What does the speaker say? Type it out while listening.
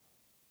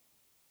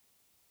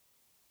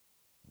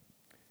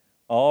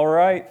All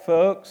right,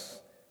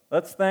 folks,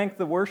 let's thank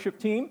the worship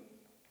team.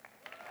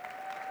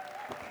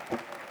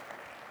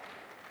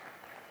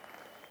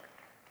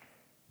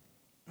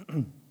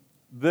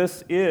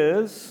 This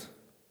is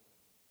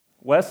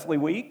Wesley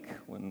Week,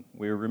 when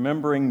we're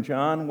remembering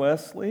John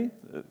Wesley,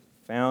 the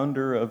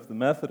founder of the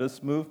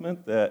Methodist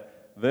movement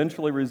that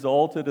eventually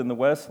resulted in the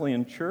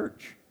Wesleyan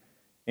Church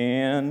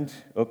and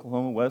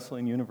Oklahoma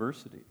Wesleyan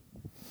University.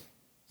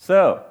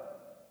 So,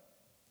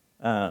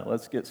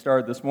 let's get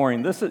started this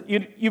morning.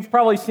 You've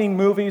probably seen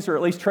movies, or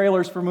at least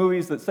trailers for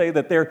movies, that say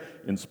that they're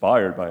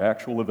inspired by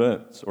actual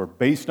events or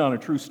based on a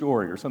true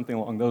story or something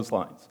along those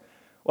lines.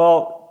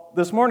 Well,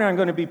 this morning I'm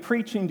going to be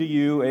preaching to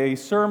you a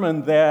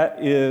sermon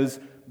that is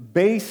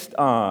based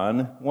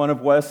on one of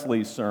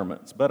Wesley's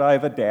sermons, but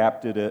I've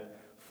adapted it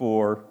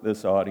for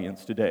this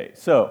audience today.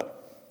 So,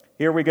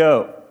 here we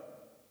go.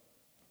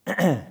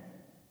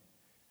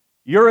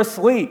 You're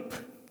asleep.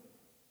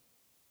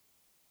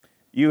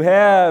 You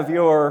have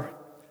your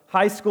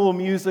High School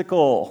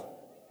Musical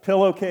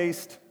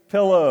pillowcased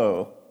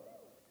pillow.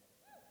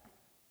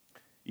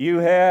 You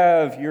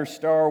have your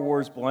Star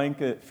Wars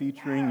blanket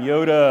featuring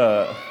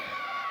Yoda.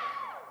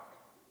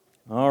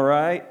 All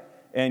right?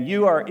 And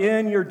you are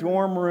in your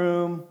dorm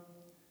room,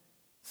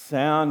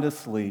 sound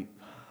asleep.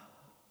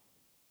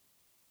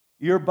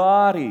 Your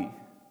body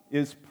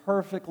is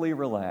perfectly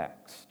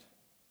relaxed.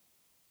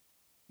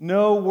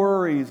 No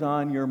worries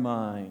on your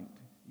mind.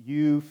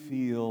 You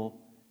feel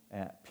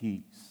at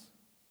peace.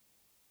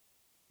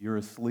 You're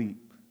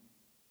asleep.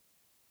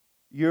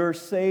 You're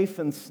safe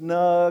and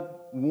snug,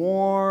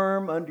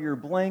 warm under your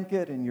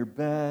blanket in your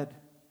bed.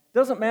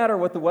 Doesn't matter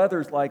what the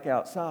weather's like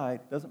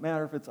outside. Doesn't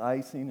matter if it's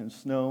icing and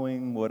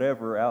snowing,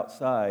 whatever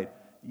outside.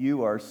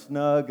 You are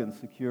snug and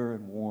secure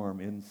and warm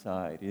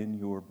inside in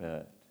your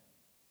bed.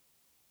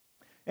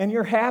 And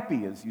you're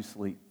happy as you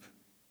sleep.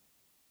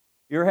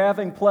 You're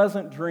having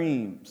pleasant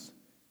dreams.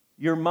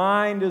 Your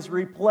mind is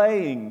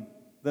replaying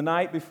the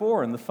night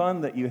before and the fun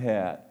that you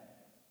had.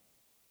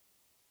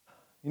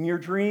 In your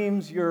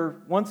dreams,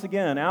 you're once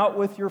again out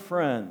with your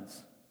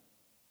friends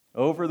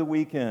over the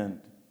weekend,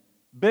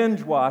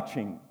 binge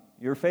watching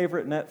your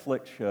favorite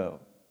Netflix show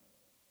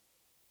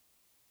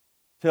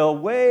till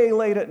way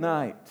late at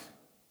night.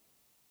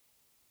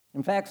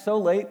 In fact, so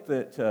late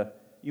that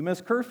you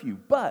missed curfew,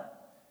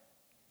 but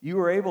you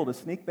were able to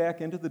sneak back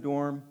into the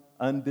dorm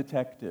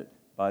undetected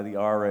by the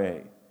RA.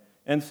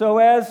 And so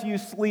as you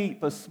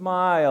sleep, a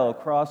smile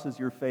crosses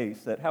your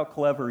face at how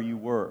clever you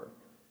were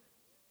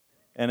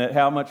and at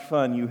how much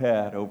fun you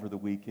had over the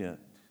weekend.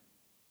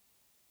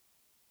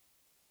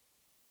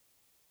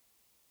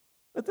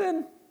 But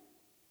then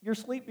your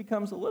sleep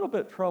becomes a little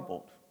bit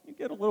troubled. You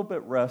get a little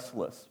bit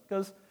restless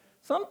because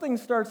something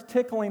starts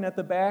tickling at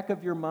the back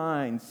of your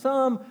mind,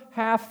 some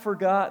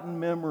half-forgotten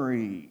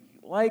memory,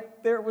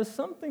 like there was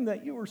something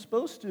that you were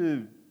supposed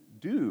to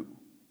do.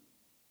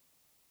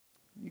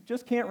 You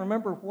just can't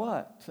remember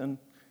what. And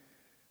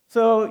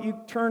so you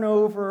turn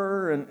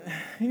over and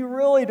you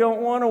really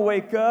don't want to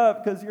wake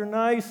up because you're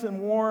nice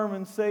and warm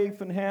and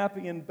safe and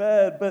happy in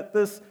bed, but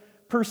this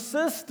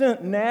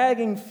persistent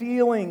nagging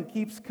feeling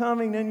keeps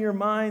coming in your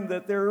mind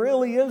that there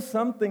really is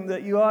something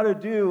that you ought to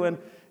do,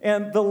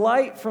 and the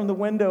light from the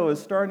window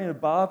is starting to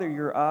bother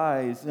your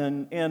eyes,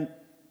 and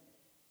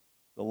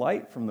the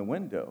light from the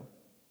window,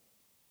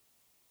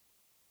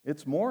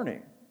 it's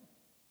morning.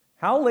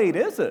 How late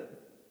is it?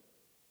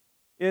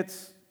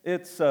 It's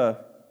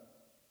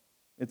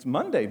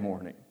Monday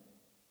morning.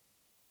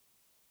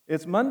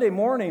 It's Monday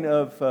morning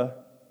of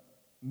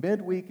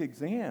midweek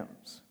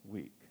exams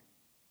week.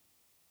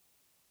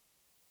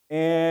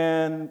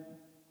 And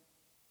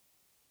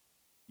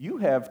you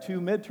have 2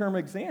 midterm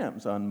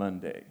exams on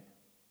Monday.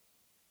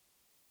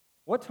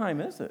 What time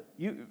is it?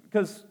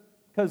 Because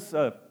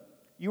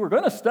you were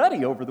going to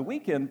study over the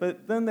weekend,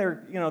 but then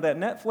that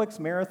Netflix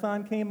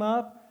marathon came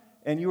up,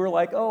 and you were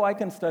like, oh, I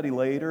can study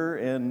later,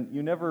 and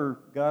you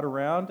never got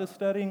around to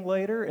studying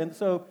later, and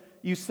so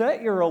you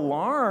set your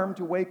alarm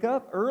to wake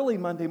up early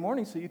Monday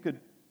morning so you could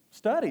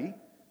study.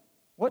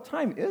 What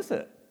time is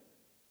it?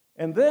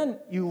 And then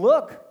you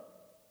look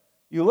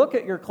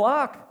at your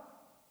clock,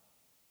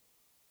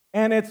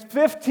 and it's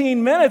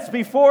 15 minutes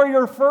before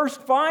your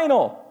first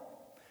final,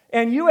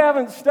 and you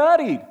haven't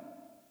studied.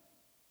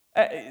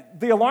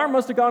 The alarm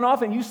must have gone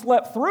off, and you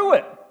slept through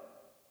it.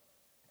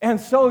 And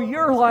so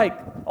you're like,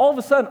 all of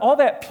a sudden, all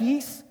that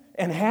peace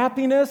and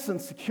happiness and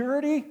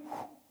security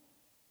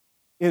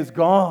is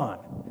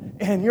gone.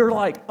 And you're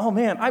like, oh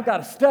man, I've got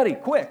to study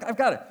quick.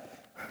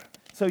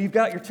 So you've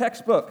got your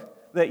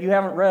textbook that you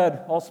haven't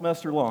read all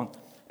semester long.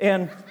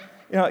 And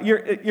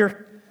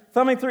you're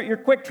thumbing through it, you're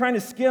quick trying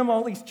to skim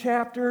all these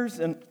chapters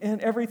and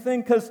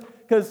everything, because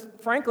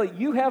frankly,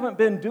 you haven't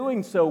been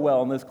doing so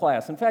well in this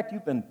class. In fact,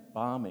 you've been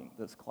bombing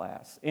this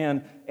class.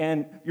 And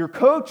your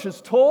coach has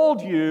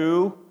told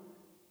you,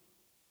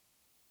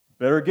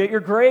 better get your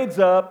grades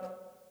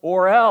up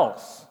or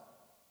else.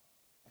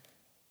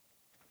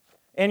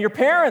 And your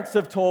parents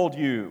have told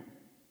you,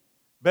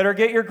 better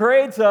get your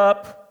grades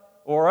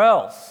up or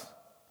else.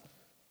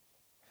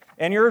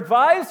 And your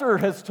advisor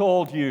has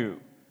told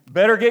you,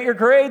 better get your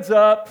grades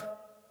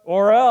up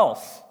or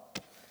else.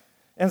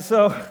 And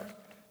so,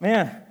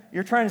 man,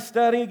 you're trying to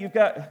study, you've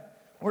got,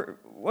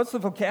 what's the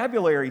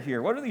vocabulary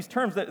here? What are these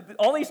terms?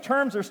 All these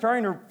terms are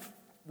starting to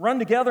run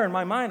together in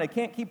my mind. I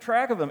can't keep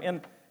track of them.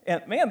 And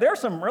man,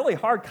 there's some really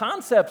hard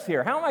concepts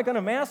here. How am I going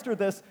to master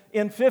this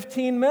in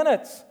 15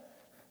 minutes?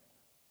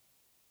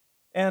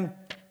 And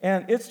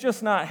it's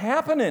just not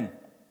happening.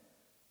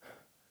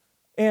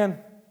 And,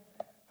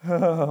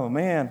 oh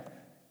man,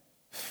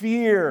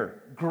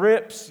 fear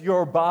grips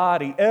your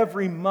body.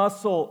 Every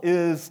muscle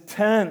is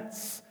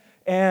tense.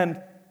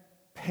 And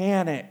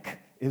panic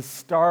is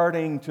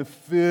starting to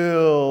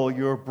fill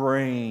your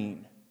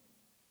brain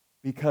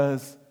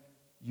because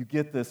you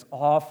get this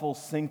awful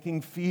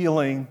sinking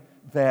feeling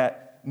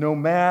that no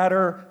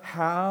matter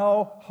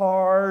how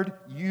hard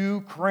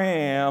you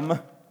cram,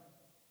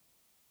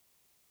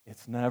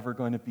 it's never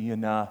going to be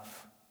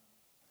enough.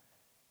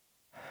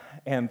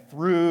 And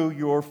through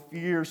your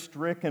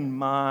fear-stricken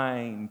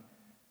mind,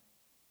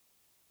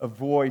 a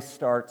voice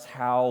starts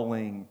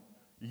howling,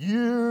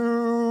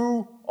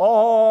 "You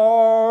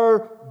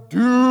are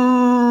doomed."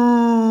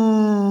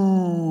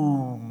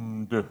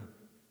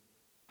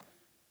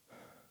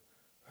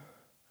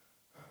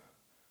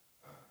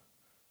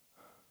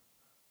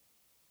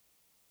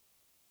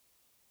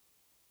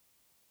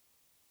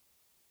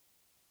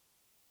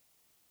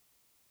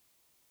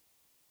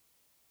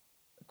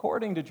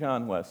 According to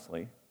John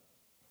Wesley,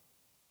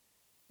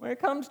 when it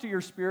comes to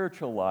your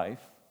spiritual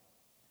life,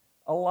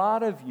 a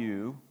lot of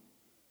you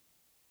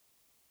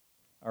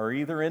are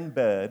either in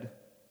bed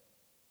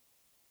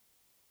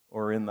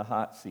or in the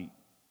hot seat.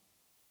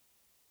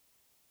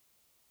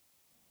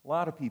 A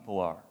lot of people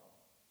are.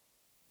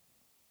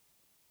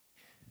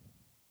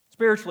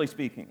 Spiritually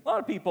speaking, a lot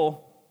of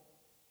people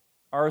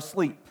are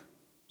asleep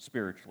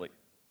spiritually.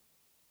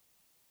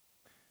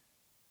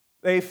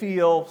 They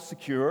feel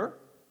secure,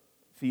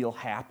 feel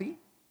happy,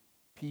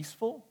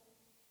 peaceful.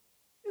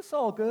 It's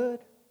all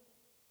good.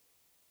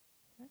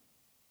 Okay?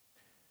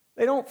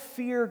 They don't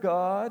fear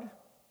God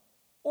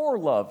or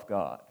love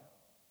God.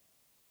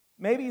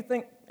 Maybe you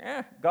think,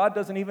 God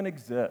doesn't even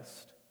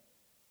exist.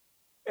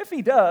 If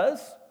he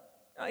does,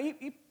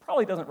 he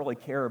probably doesn't really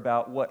care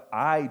about what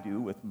I do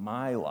with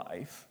my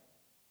life.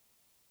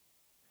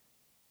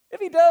 If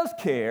he does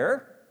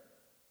care,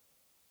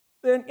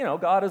 then,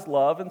 God is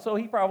love, and so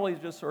he probably is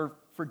just sort of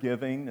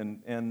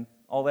forgiving and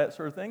all that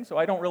sort of thing. So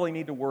I don't really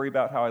need to worry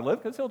about how I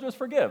live because he'll just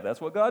forgive. That's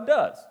what God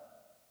does,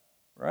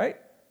 right?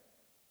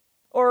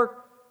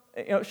 Or,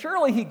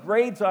 surely he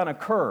grades on a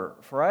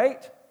curve,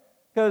 right?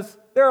 Because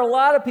there are a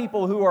lot of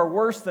people who are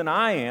worse than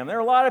I am. There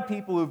are a lot of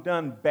people who've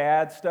done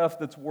bad stuff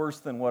that's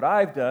worse than what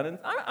I've done, and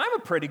I'm a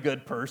pretty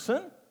good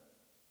person.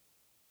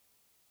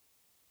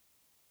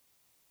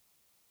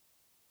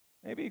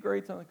 Maybe he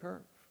grades on the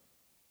curve.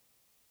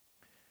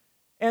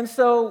 And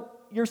so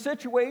your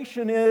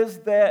situation is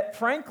that,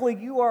 frankly,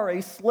 you are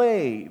a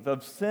slave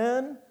of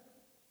sin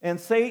and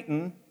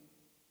Satan,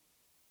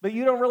 but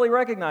you don't really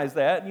recognize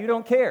that, and you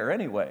don't care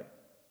anyway.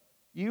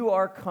 You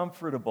are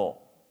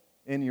comfortable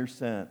in your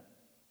sin.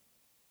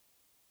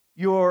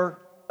 You're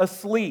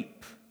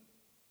asleep,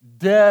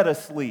 dead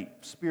asleep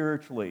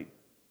spiritually,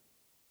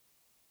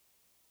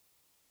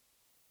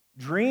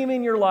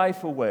 dreaming your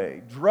life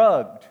away,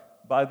 drugged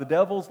by the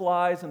devil's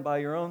lies and by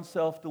your own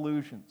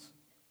self-delusions,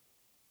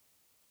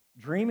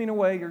 dreaming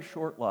away your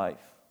short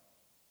life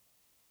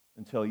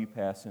until you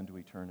pass into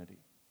eternity.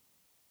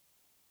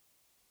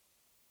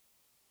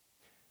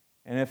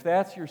 And if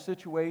that's your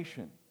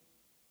situation,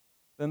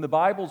 then the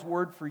Bible's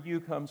word for you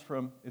comes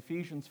from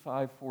Ephesians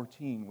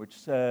 5:14, which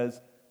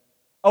says,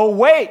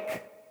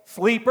 "Awake,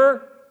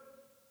 sleeper,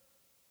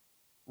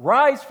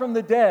 rise from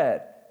the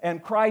dead,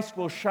 and Christ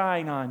will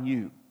shine on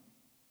you."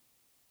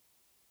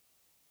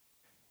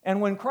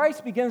 And when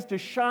Christ begins to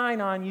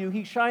shine on you,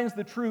 he shines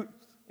the truth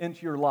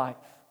into your life.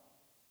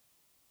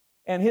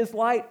 And his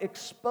light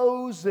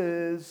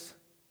exposes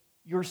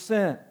your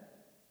sin.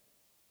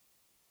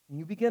 And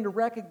you begin to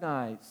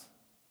recognize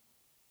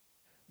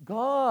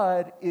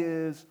God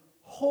is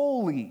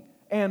holy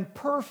and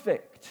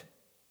perfect,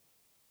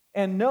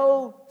 and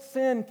no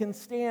sin can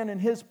stand in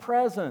his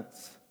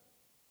presence.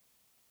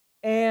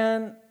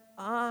 And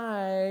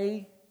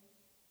I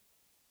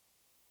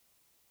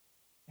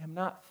am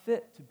not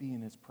fit to be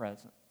in his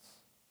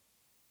presence.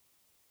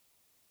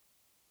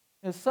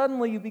 And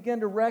suddenly you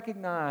begin to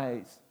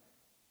recognize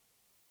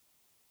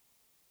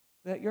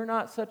that you're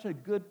not such a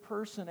good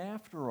person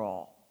after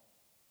all.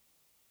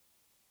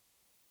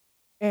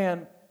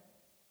 And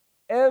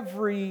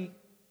every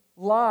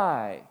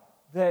lie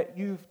that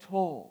you've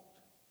told,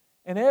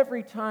 and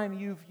every time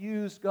you've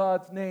used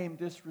God's name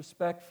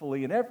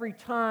disrespectfully, and every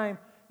time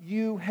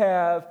you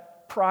have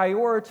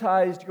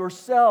prioritized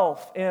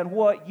yourself and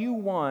what you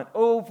want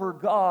over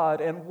God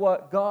and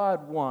what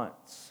God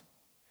wants,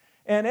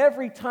 and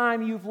every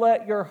time you've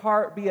let your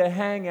heart be a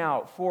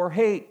hangout for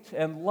hate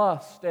and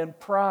lust and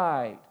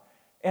pride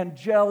and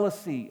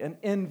jealousy and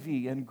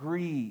envy and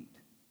greed,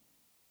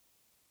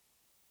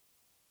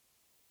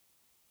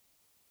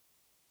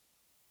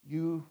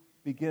 you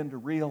begin to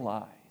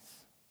realize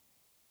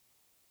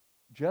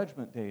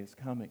Judgment Day is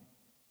coming.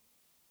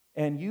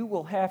 And you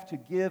will have to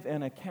give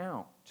an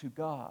account to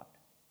God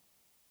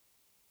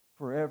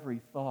for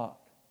every thought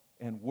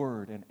and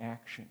word and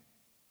action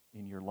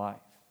in your life.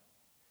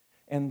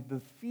 And the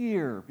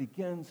fear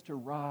begins to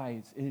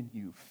rise in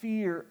you.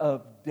 Fear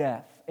of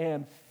death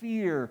and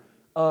fear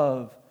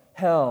of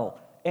hell.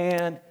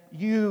 And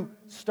you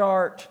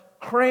start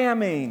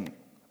cramming,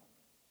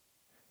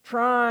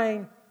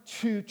 trying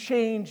to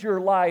change your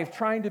life,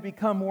 trying to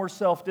become more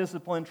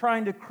self-disciplined,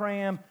 trying to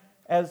cram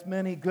as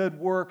many good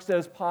works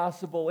as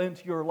possible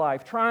into your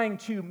life, trying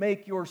to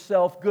make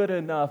yourself good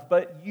enough,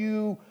 but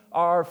you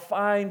are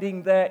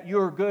finding that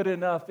your good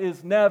enough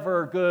is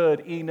never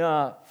good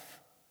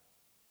enough.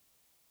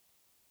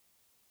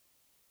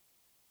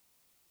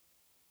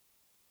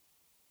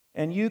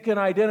 And you can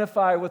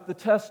identify with the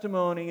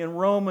testimony in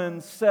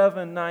Romans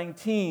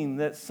 7:19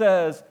 that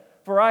says,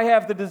 "For I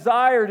have the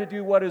desire to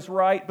do what is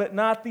right, but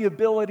not the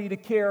ability to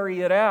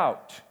carry it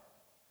out.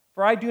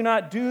 For I do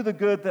not do the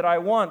good that I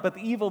want, but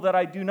the evil that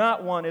I do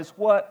not want is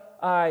what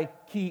I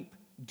keep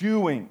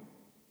doing."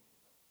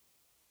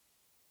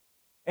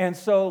 And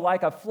so,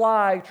 like a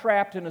fly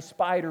trapped in a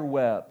spider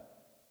web,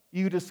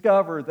 you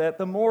discover that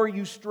the more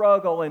you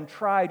struggle and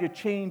try to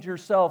change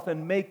yourself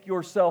and make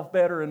yourself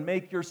better and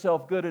make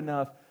yourself good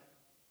enough,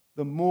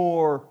 the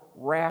more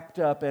wrapped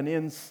up and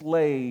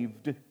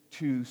enslaved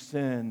to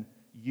sin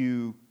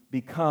you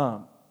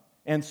become.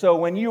 And so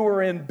when you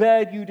were in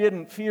bed, you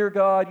didn't fear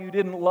God, you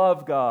didn't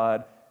love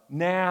God.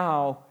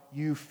 Now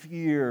you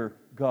fear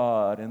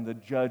God and the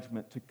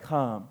judgment to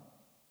come.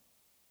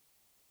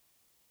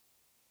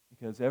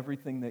 Because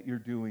everything that you're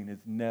doing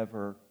is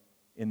never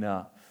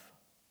enough.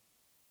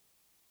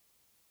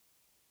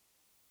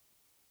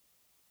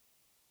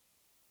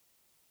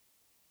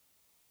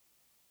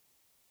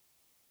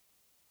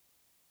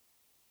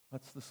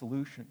 What's the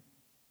solution?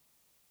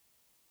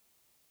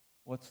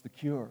 What's the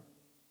cure?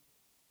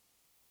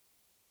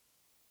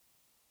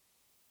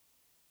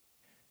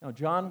 Now,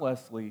 John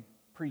Wesley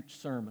preached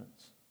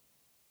sermons,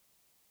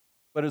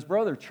 but his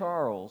brother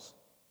Charles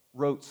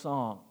wrote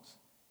songs.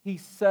 He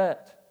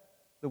set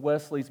the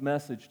Wesley's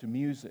message to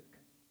music.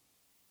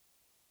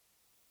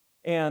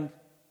 And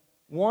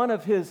one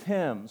of his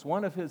hymns,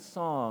 one of his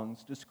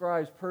songs,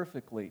 describes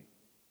perfectly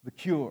the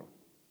cure,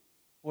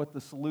 what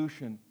the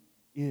solution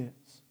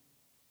is.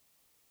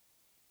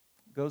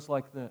 It goes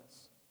like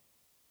this.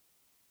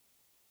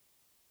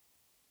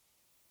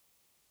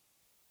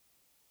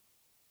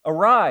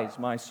 Arise,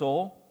 my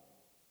soul,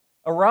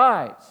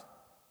 arise.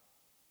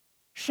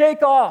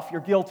 Shake off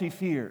your guilty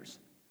fears.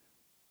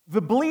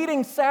 The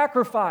bleeding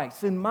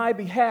sacrifice in my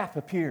behalf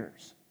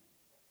appears.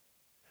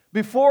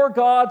 Before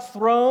God's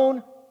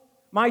throne,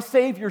 my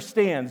Savior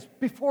stands.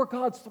 Before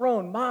God's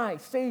throne, my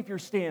Savior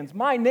stands.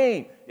 My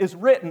name is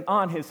written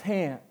on His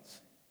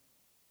hands.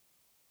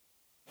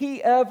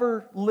 He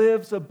ever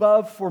lives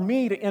above for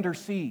me to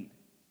intercede.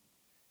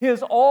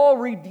 His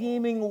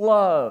all-redeeming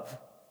love,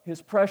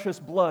 His precious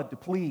blood to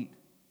plead.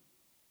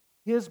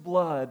 His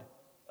blood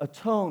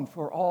atoned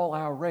for all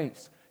our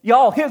race.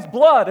 Y'all, His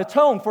blood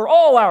atoned for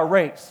all our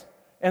race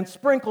and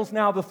sprinkles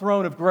now the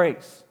throne of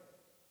grace.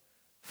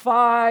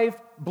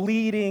 5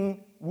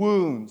 bleeding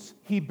wounds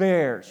He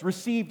bears,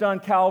 received on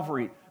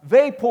Calvary.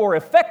 They pour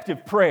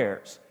effective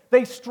prayers.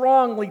 They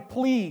strongly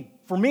plead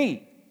for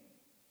me.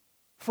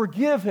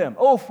 Forgive him,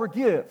 oh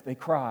forgive, they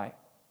cry.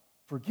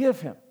 Forgive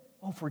him,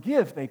 oh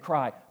forgive, they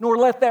cry. Nor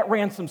let that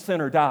ransomed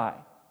sinner die.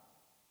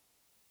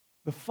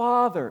 The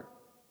Father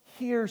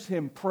hears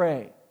him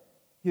pray,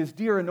 His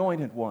dear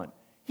anointed one.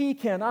 He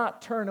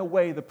cannot turn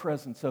away the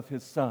presence of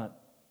His Son.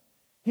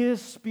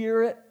 His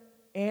Spirit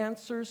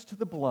answers to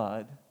the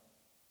blood.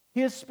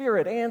 His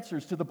Spirit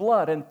answers to the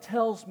blood and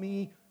tells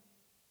me,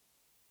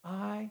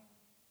 I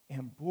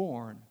am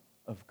born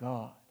of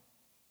God.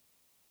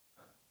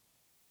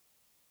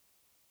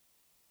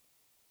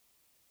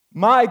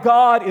 My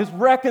God is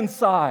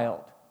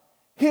reconciled.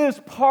 His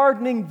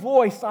pardoning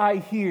voice I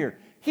hear.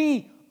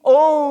 He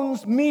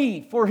owns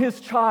me for His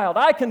child.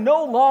 I can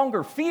no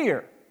longer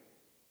fear.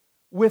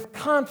 With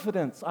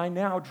confidence I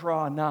now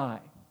draw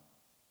nigh.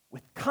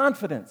 With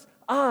confidence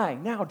I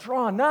now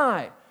draw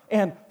nigh.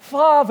 And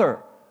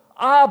Father,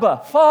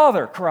 Abba,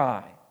 Father,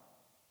 cry.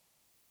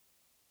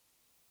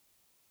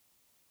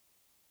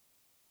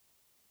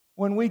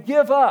 When we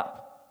give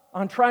up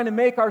on trying to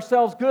make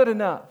ourselves good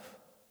enough,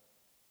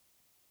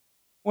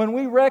 when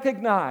we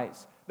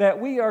recognize that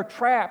we are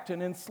trapped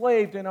and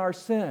enslaved in our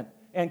sin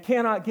and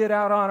cannot get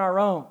out on our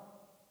own,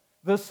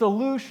 the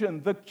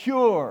solution, the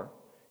cure,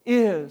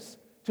 is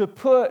to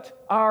put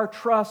our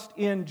trust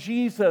in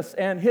Jesus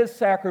and His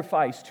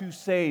sacrifice to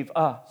save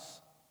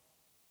us.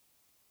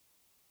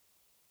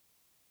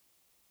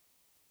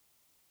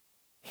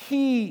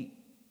 He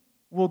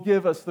will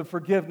give us the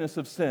forgiveness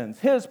of sins.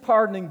 His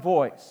pardoning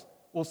voice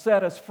will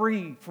set us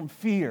free from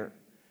fear.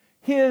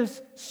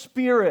 His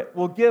Spirit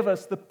will give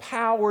us the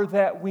power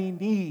that we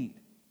need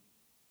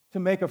to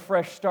make a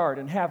fresh start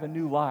and have a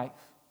new life.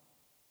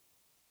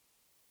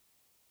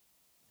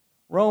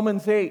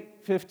 Romans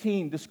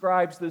 8:15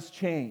 describes this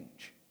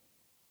change.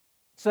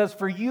 It says,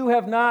 "For you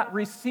have not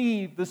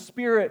received the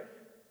spirit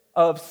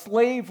of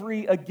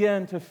slavery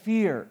again to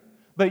fear,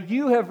 but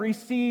you have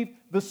received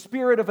the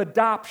spirit of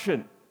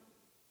adoption,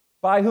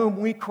 by whom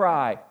we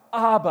cry,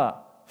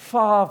 Abba,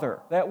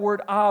 Father." That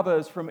word Abba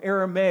is from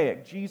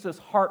Aramaic, Jesus'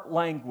 heart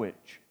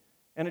language,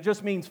 and it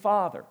just means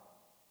Father.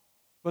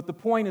 But the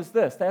point is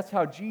this, that's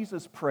how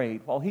Jesus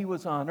prayed while he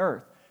was on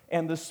earth.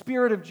 And the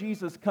Spirit of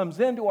Jesus comes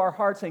into our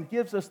hearts and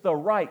gives us the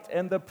right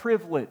and the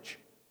privilege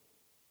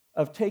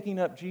of taking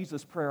up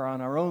Jesus' prayer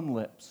on our own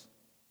lips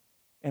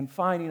and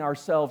finding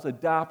ourselves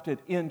adopted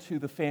into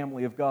the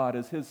family of God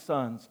as His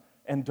sons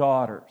and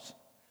daughters.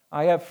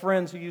 I have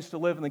friends who used to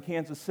live in the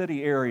Kansas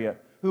City area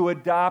who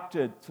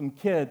adopted some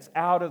kids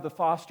out of the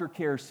foster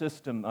care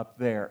system up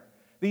there.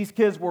 These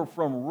kids were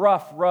from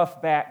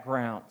rough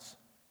backgrounds,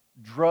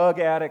 drug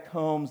addict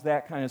homes,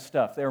 that kind of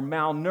stuff. They were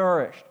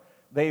malnourished.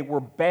 They were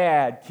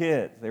bad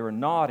kids. They were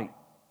naughty.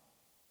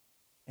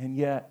 And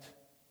yet,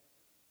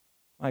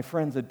 my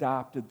friends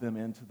adopted them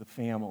into the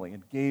family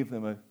and gave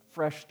them a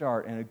fresh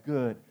start and a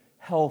good,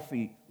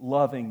 healthy,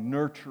 loving,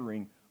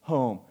 nurturing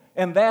home.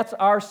 And that's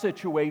our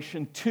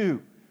situation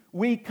too.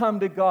 We come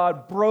to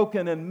God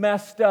broken and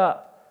messed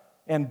up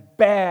and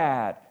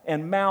bad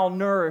and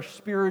malnourished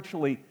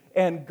spiritually,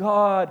 and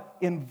God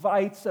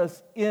invites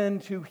us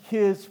into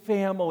His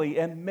family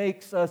and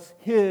makes us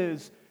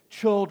His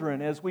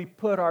children as we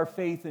put our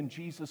faith in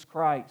Jesus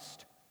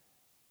Christ.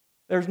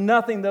 There's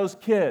nothing those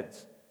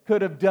kids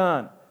could have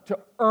done to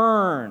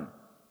earn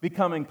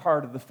becoming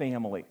part of the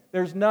family.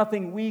 There's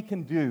nothing we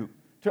can do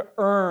to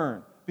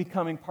earn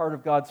becoming part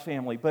of God's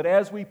family. But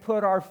as we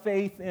put our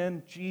faith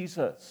in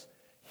Jesus,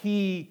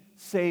 He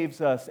saves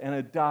us and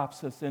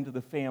adopts us into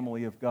the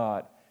family of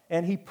God.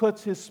 And He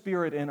puts His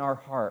Spirit in our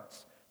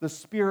hearts, the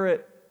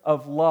Spirit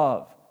of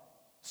love,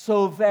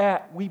 so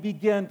that we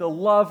begin to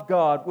love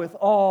God with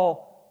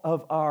all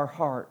of our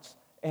hearts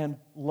and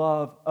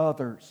love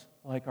others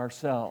like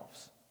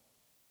ourselves.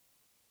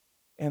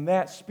 And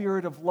that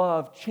Spirit of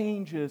love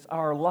changes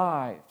our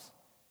lives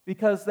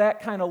because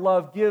that kind of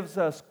love gives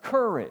us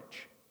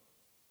courage.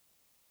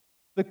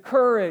 The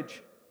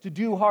courage to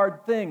do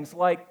hard things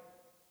like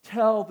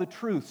tell the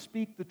truth,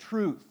 speak the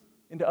truth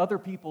into other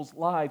people's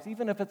lives,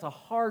 even if it's a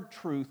hard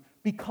truth,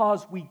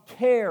 because we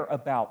care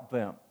about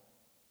them.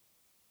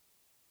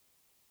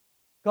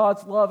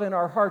 God's love in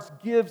our hearts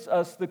gives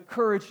us the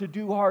courage to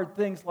do hard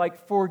things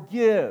like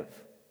forgive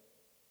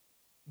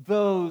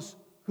those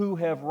who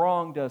have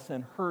wronged us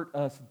and hurt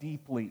us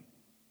deeply.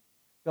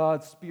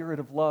 God's Spirit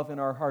of love in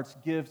our hearts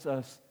gives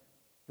us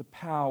the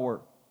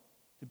power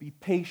to be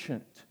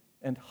patient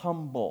and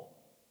humble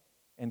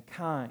and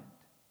kind.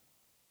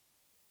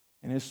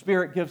 And His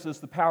Spirit gives us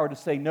the power to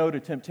say no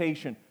to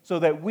temptation so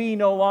that we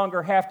no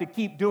longer have to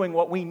keep doing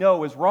what we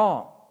know is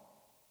wrong.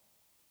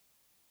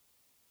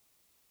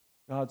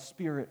 God's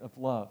Spirit of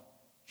love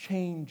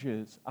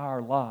changes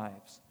our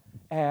lives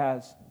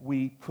as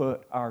we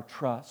put our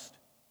trust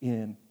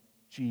in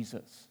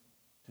Jesus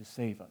to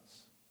save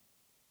us.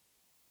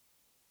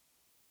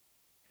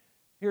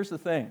 Here's the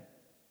thing.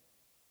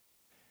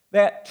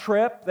 That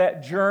trip,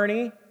 that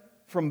journey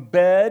from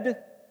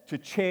bed to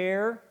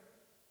chair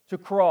to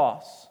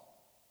cross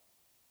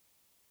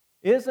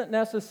isn't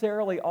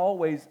necessarily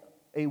always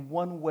a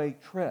one-way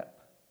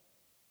trip.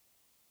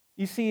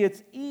 You see,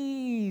 it's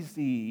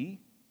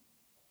easy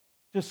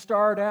to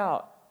start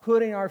out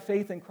putting our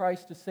faith in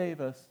Christ to save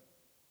us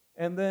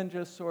and then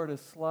just sort of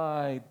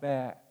slide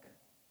back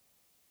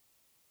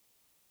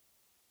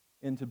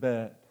into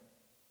bed.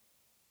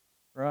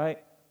 Right?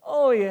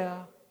 Oh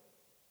yeah,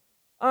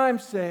 I'm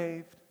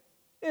saved.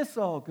 It's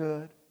all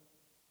good.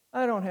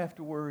 I don't have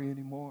to worry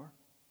anymore.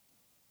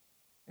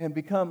 And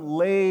become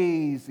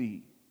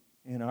lazy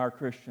in our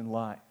Christian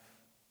life.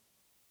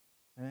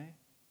 Okay?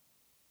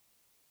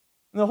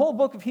 And the whole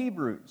book of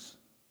Hebrews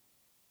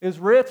is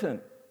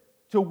written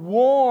to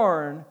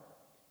warn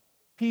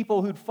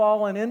people who'd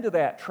fallen into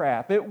that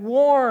trap. It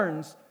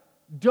warns,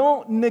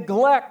 don't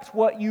neglect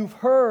what you've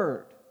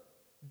heard.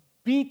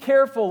 Be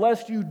careful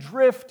lest you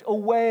drift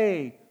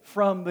away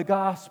from the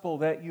gospel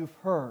that you've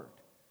heard.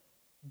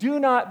 Do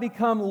not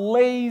become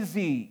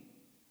lazy,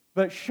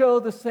 but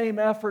show the same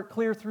effort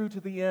clear through to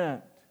the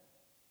end.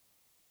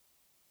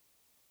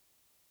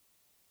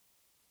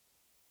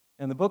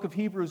 And the book of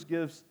Hebrews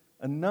gives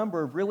a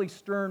number of really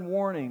stern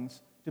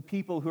warnings to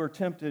people who are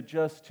tempted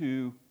just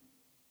to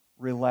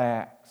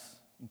relax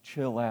and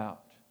chill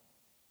out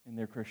in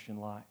their Christian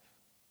life.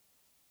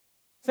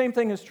 Same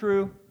thing is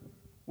true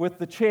with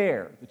the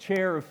chair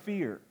of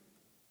fear.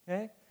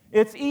 Okay?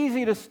 It's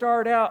easy to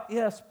start out,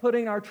 yes,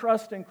 putting our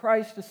trust in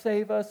Christ to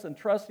save us and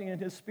trusting in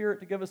His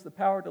Spirit to give us the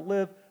power to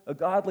live a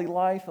godly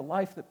life, a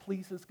life that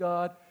pleases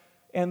God,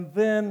 and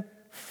then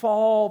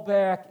fall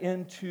back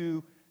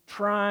into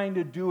trying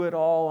to do it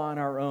all on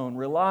our own,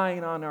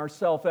 relying on our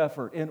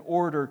self-effort in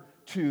order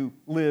to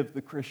live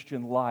the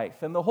Christian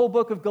life. And the whole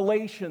book of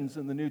Galatians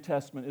in the New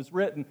Testament is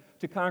written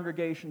to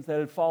congregations that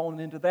had fallen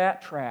into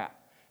that trap.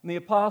 And the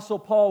Apostle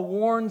Paul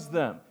warns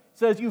them. He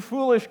says, "You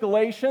foolish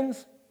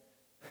Galatians,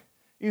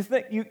 you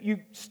think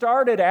you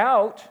started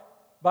out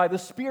by the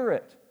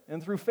Spirit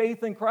and through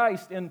faith in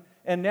Christ, and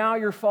now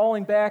you're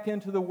falling back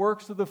into the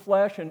works of the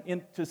flesh and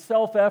into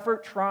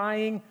self-effort,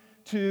 trying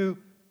to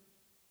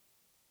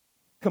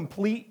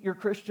complete your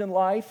Christian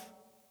life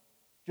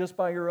just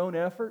by your own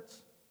efforts."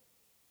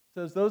 It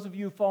says, those of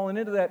you who've fallen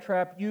into that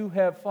trap, you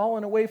have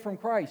fallen away from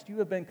Christ. You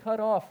have been cut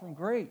off from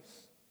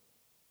grace.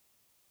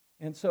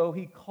 And so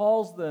he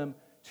calls them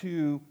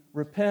to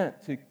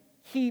repent, to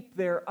keep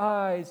their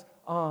eyes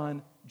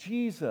on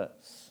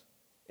Jesus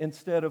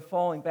instead of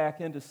falling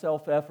back into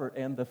self-effort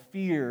and the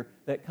fear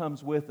that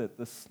comes with it,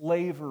 the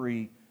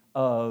slavery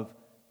of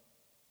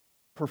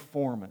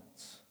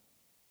performance.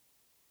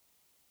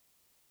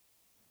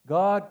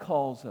 God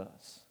calls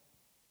us,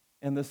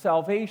 and the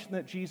salvation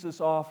that Jesus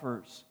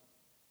offers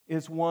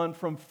is one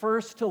from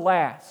first to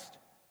last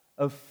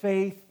of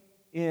faith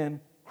in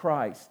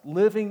Christ,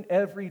 living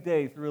every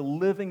day through a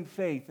living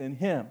faith in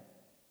Him.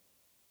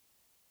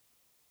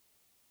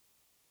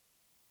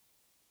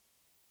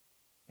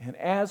 And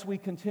as we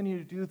continue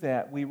to do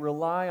that, we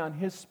rely on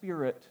His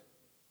Spirit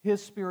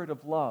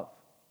of love,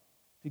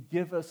 to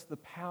give us the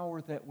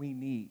power that we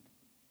need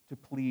to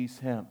please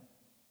Him.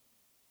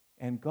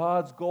 And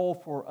God's goal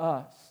for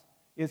us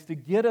is to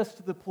get us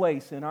to the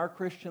place in our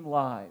Christian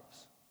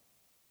lives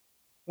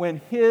when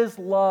His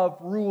love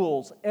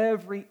rules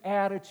every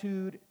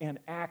attitude and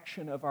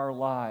action of our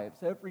lives,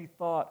 every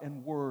thought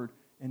and word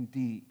and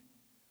deed.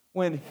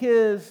 When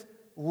His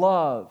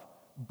love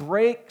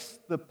breaks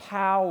the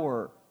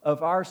power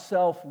of our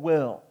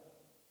self-will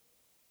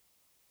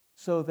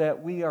so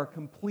that we are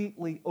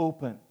completely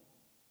open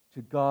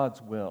to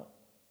God's will,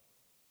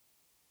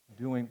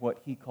 doing what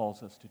He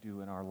calls us to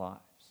do in our lives,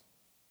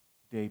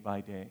 day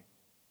by day.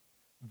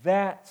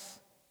 That's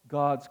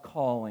God's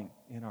calling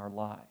in our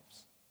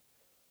lives.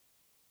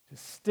 To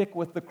stick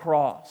with the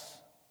cross,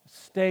 to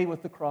stay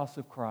with the cross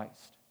of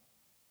Christ,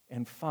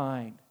 and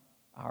find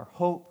our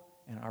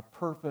hope and our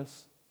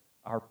purpose,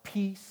 our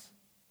peace,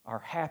 our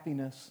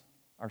happiness,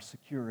 our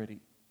security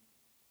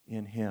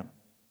in Him.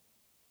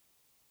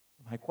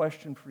 My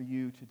question for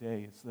you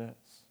today is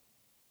this: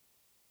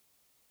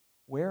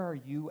 where are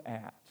you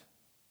at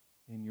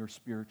in your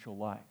spiritual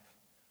life?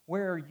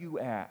 Where are you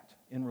at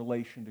in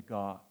relation to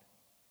God?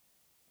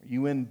 Are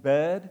you in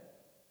bed,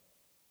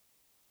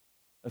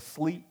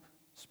 asleep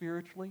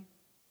spiritually?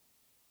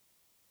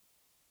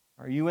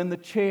 Are you in the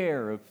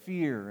chair of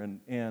fear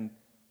and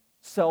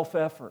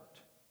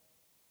self-effort?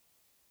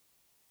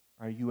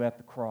 Are you at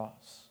the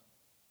cross?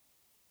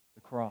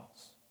 The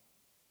cross.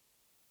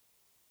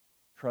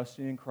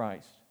 Trusting in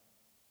Christ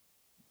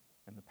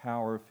and the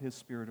power of His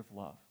Spirit of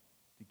love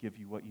to give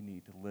you what you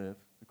need to live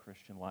the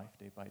Christian life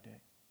day by day.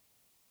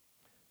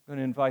 I'm going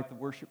to invite the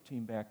worship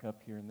team back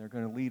up here, and they're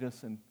going to lead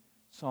us in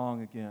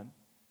song again.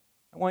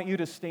 I want you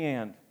to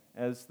stand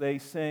as they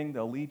sing.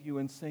 They'll lead you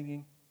in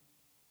singing.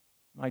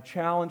 My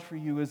challenge for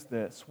you is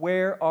this: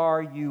 where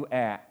are you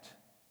at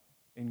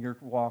in your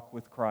walk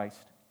with Christ?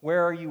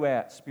 Where are you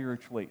at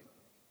spiritually?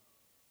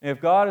 And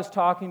if God is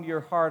talking to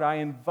your heart, I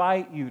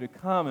invite you to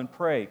come and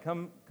pray.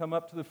 Come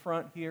up to the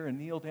front here and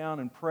kneel down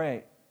and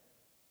pray.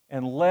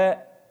 And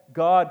let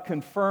God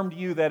confirm to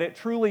you that it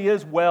truly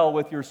is well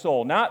with your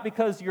soul. Not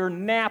because you're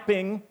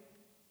napping,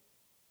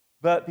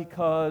 but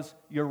because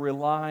you're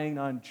relying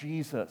on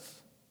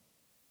Jesus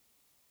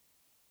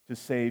to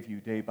save you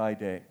day by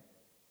day.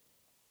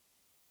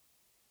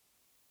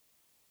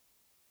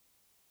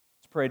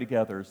 Let's pray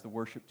together as the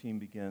worship team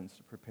begins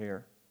to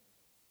prepare.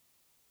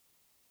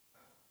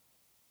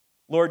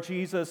 Lord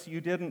Jesus, you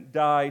didn't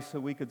die so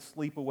we could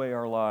sleep away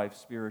our lives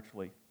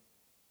spiritually.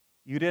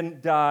 You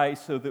didn't die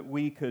so that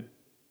we could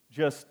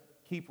just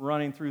keep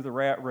running through the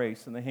rat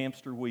race and the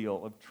hamster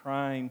wheel of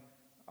trying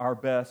our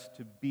best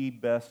to be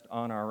best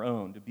on our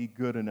own, to be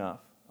good enough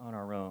on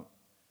our own.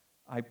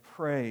 I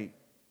pray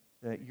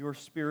that your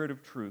Spirit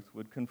of truth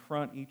would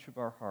confront each of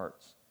our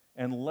hearts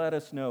and let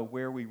us know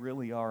where we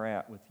really are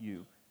at with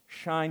you.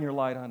 Shine your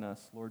light on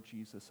us, Lord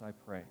Jesus, I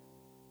pray,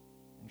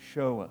 and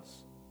show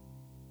us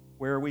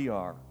where we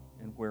are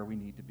and where we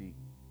need to be.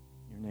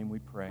 In your name we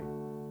pray.